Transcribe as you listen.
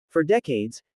For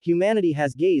decades, humanity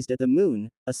has gazed at the moon,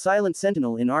 a silent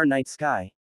sentinel in our night sky.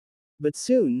 But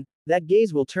soon, that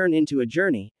gaze will turn into a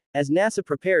journey, as NASA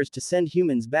prepares to send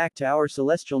humans back to our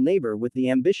celestial neighbor with the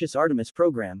ambitious Artemis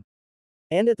program.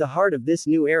 And at the heart of this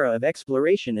new era of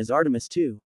exploration is Artemis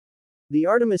II. The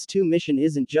Artemis II mission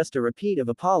isn't just a repeat of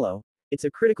Apollo, it's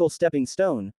a critical stepping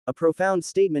stone, a profound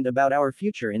statement about our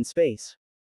future in space.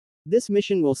 This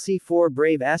mission will see 4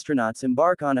 brave astronauts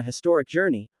embark on a historic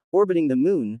journey, orbiting the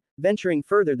moon, venturing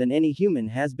further than any human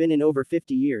has been in over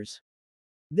 50 years.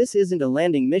 This isn't a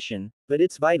landing mission, but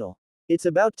it's vital. It's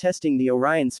about testing the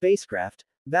Orion spacecraft,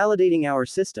 validating our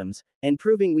systems, and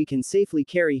proving we can safely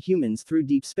carry humans through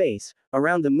deep space,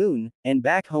 around the moon, and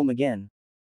back home again.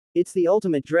 It's the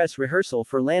ultimate dress rehearsal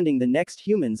for landing the next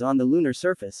humans on the lunar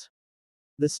surface.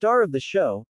 The star of the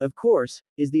show, of course,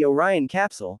 is the Orion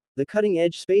capsule, the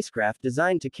cutting-edge spacecraft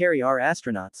designed to carry our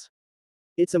astronauts.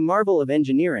 It's a marvel of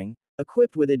engineering,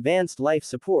 equipped with advanced life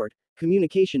support,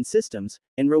 communication systems,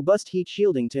 and robust heat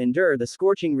shielding to endure the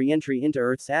scorching re-entry into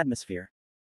Earth's atmosphere.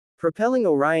 Propelling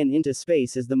Orion into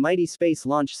space is the mighty Space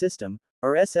Launch System,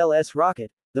 or SLS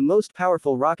rocket, the most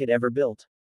powerful rocket ever built.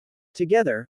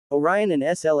 Together, Orion and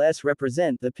SLS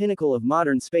represent the pinnacle of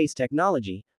modern space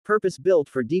technology, purpose-built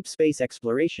for deep space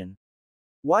exploration.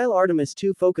 While Artemis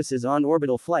II focuses on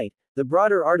orbital flight, the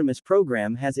broader Artemis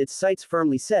program has its sights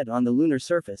firmly set on the lunar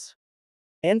surface.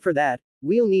 And for that,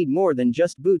 we'll need more than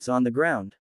just boots on the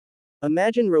ground.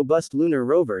 Imagine robust lunar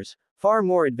rovers, far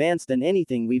more advanced than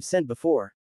anything we've sent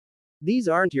before. These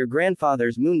aren't your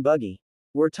grandfather's moon buggy.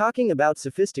 We're talking about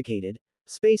sophisticated,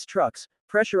 space trucks,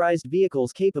 pressurized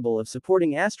vehicles capable of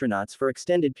supporting astronauts for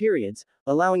extended periods,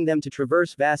 allowing them to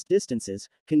traverse vast distances,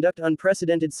 conduct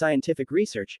unprecedented scientific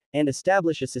research, and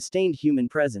establish a sustained human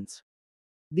presence.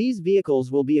 These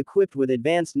vehicles will be equipped with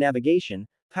advanced navigation,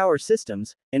 power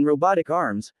systems, and robotic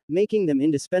arms, making them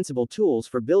indispensable tools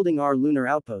for building our lunar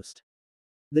outpost.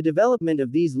 The development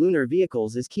of these lunar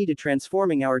vehicles is key to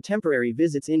transforming our temporary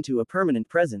visits into a permanent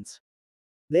presence.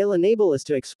 They'll enable us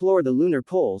to explore the lunar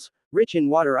poles, rich in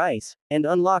water ice, and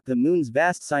unlock the moon's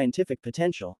vast scientific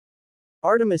potential.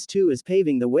 Artemis II is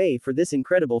paving the way for this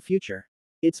incredible future.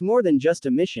 It's more than just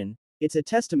a mission, it's a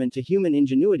testament to human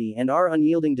ingenuity and our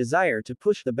unyielding desire to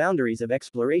push the boundaries of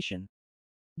exploration.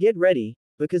 Get ready,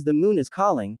 because the moon is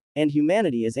calling, and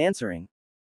humanity is answering.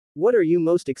 What are you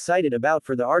most excited about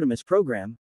for the Artemis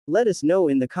program? Let us know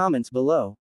in the comments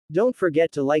below. Don't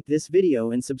forget to like this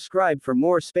video and subscribe for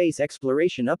more space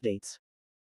exploration updates.